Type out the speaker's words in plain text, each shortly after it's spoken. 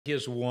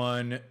Here's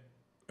one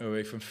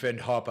away from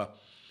Fred Hopper,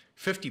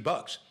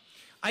 $50.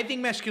 I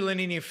think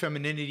masculinity and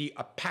femininity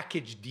are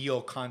package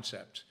deal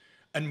concepts,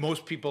 and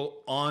most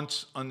people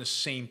aren't on the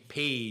same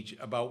page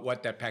about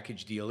what that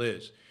package deal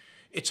is.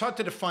 It's hard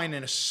to define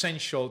an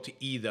essential to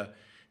either.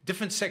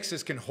 Different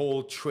sexes can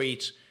hold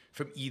traits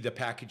from either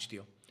package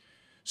deal.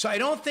 So I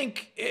don't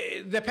think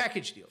they're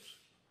package deals.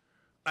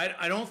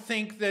 I don't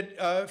think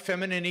that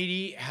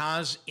femininity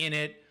has in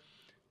it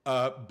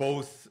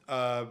both,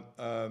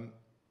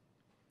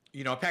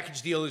 you know, a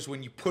package deal is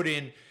when you put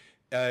in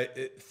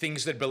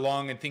things that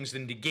belong and things that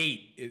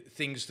negate,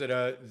 things that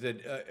are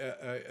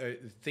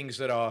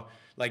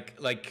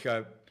like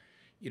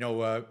you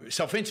know,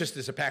 self-interest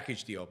is a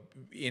package deal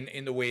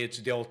in the way it's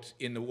dealt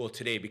in the world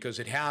today, because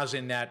it has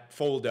in that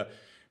folder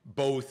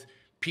both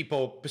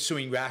people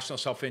pursuing rational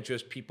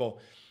self-interest, people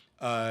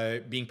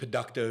being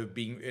productive,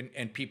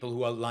 and people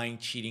who are lying,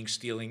 cheating,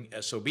 stealing,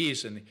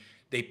 SOBs, and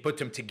they put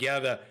them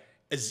together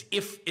as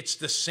if it's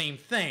the same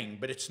thing,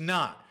 but it's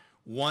not.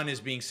 One is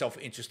being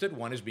self-interested,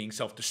 one is being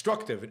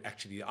self-destructive, and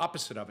actually the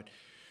opposite of it.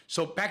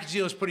 So package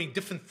deal is putting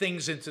different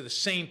things into the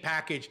same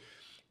package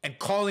and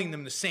calling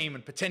them the same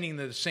and pretending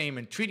they're the same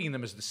and treating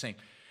them as the same.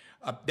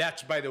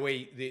 That's, by the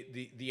way,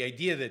 the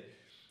idea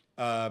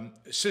that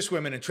cis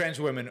women and trans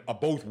women are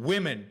both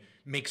women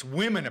makes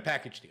women a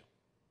package deal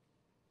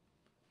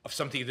of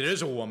something that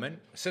is a woman,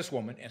 a cis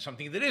woman, and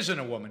something that isn't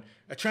a woman,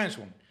 a trans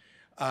woman.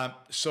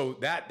 So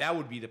that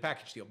would be the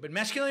package deal. But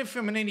masculinity and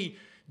femininity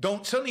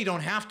certainly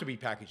don't have to be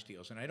package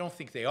deals, and I don't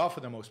think they are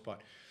for the most part.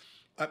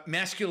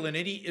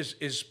 Masculinity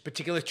is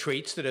particular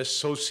traits that are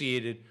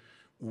associated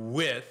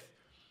with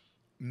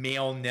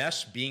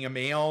maleness, being a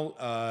male,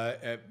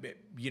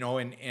 you know,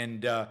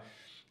 and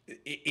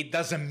it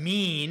doesn't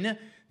mean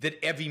that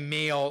every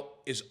male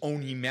is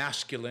only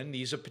masculine.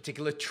 These are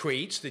particular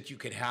traits that you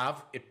could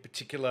have in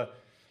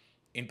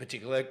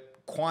particular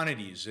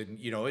quantities, and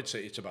you know,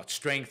 it's about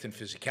strength and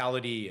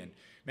physicality and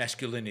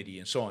masculinity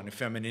and so on. And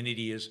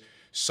femininity is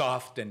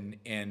soft and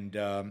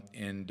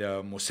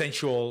more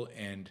sensual,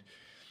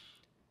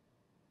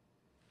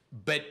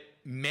 but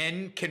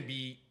men can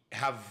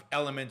have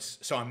elements.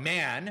 So a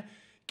man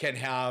can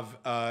have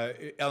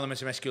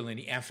elements of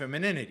masculinity and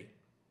femininity.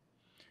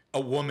 A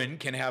woman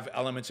can have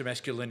elements of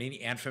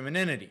masculinity and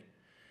femininity.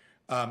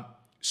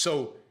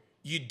 So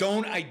you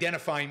don't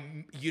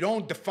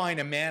define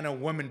a man or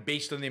woman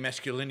based on their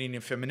masculinity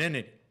and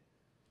femininity.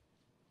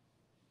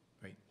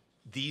 Right?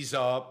 These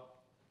are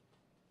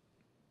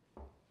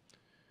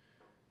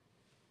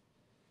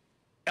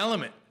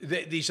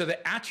these are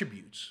the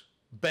attributes,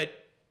 but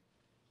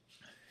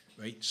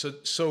right.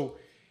 So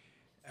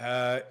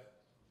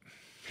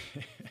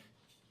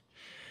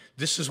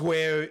this is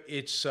where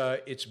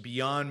it's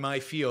beyond my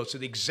field. So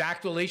the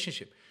exact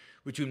relationship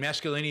between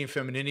masculinity and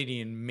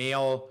femininity and a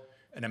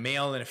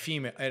male and a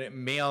female,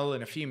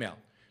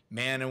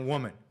 man and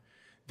woman,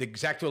 the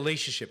exact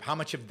relationship, how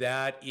much of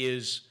that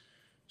is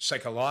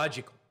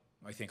psychological?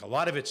 I think a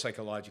lot of it's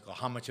psychological.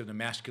 How much of the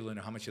masculine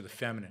or how much of the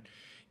feminine?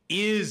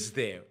 Is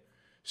there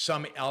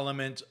some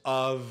element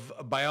of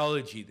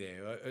biology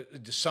there?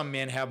 Do some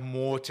men have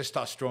more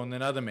testosterone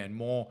than other men,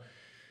 more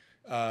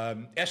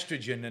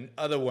estrogen than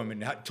other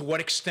women? To what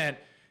extent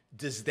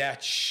does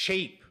that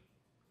shape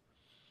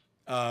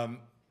our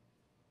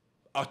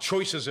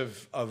choices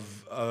of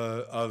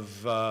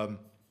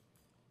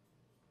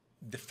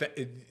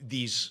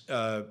these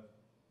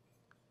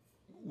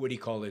what do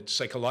you call it,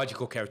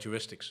 psychological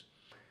characteristics?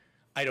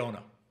 I don't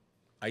know.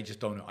 I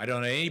just don't know. I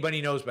don't know.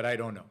 Anybody knows, but I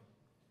don't know.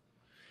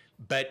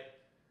 But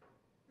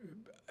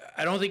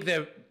I don't think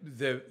they're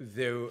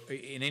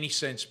in any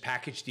sense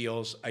package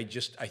deals. I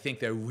think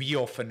they're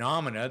real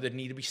phenomena that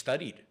need to be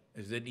studied,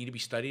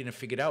 and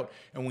figured out,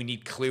 and we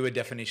need clearer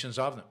definitions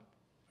of them,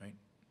 right?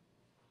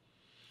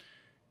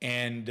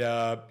 And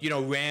you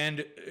know,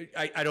 Rand,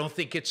 I don't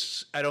think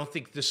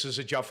this is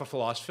a job for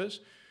philosophers.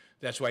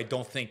 That's why I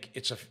don't think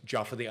it's a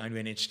job for the Ayn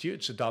Rand Institute.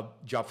 It's a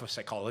job for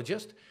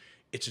psychologists.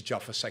 It's a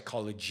job for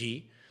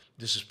psychology.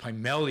 This is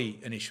primarily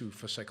an issue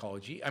for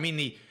psychology. I mean,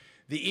 the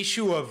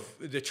issue of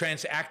the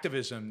trans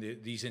activism,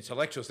 these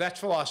intellectuals, that's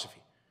philosophy,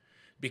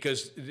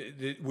 because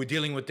we're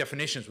dealing with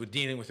definitions, we're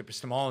dealing with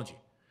epistemology,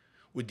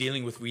 we're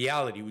dealing with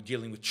reality, we're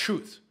dealing with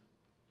truth.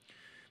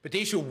 But the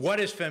issue of what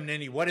is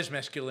femininity, what is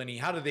masculinity,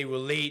 how do they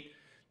relate,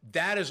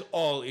 that is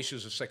all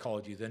issues of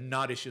psychology. They're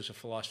not issues of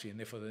philosophy, and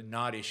therefore they're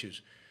not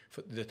issues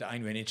that the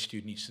Ayn Rand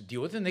Institute needs to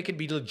deal with. And there can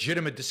be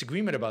legitimate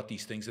disagreement about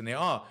these things, and there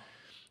are,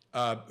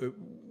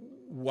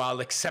 while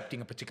accepting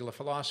a particular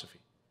philosophy.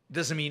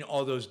 Doesn't mean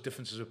all those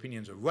differences of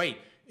opinions are right.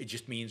 It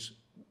just means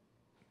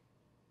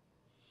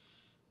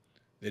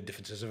they're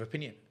differences of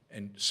opinion,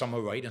 and some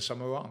are right and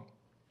some are wrong,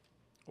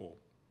 or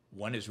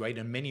one is right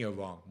and many are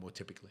wrong, more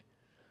typically.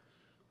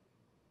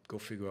 Go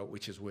figure out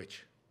which is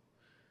which.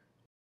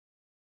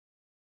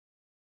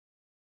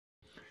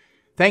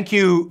 Thank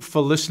you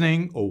for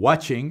listening or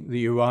watching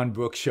the Yaron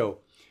Brook Show.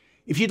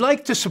 If you'd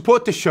like to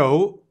support the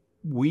show,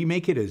 we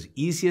make it as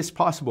easy as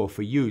possible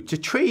for you to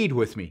trade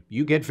with me.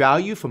 You get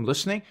value from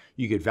listening.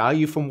 You get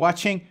value from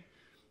watching.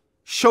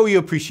 show your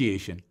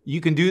appreciation. You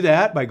can do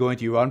that by going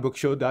to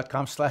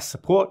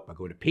YourOnBookShow.com/support, by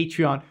going to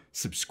Patreon,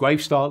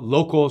 Subscribestar,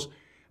 Locals,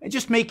 and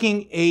just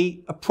making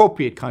a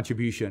appropriate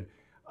contribution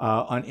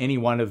on any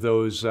one of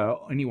those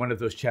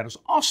channels.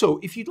 Also,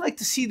 if you'd like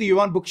to see the You're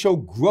On Book Show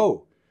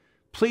grow,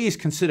 please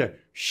consider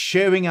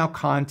sharing our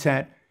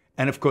content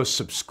and, of course,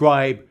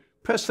 subscribe.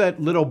 Press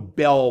that little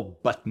bell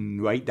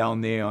button right down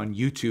there on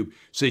YouTube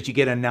so that you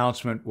get an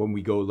announcement when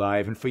we go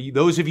live. And for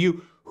those of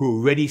you who are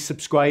already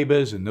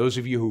subscribers and those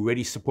of you who are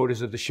already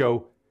supporters of the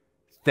show,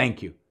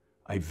 thank you.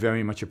 I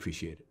very much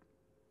appreciate it.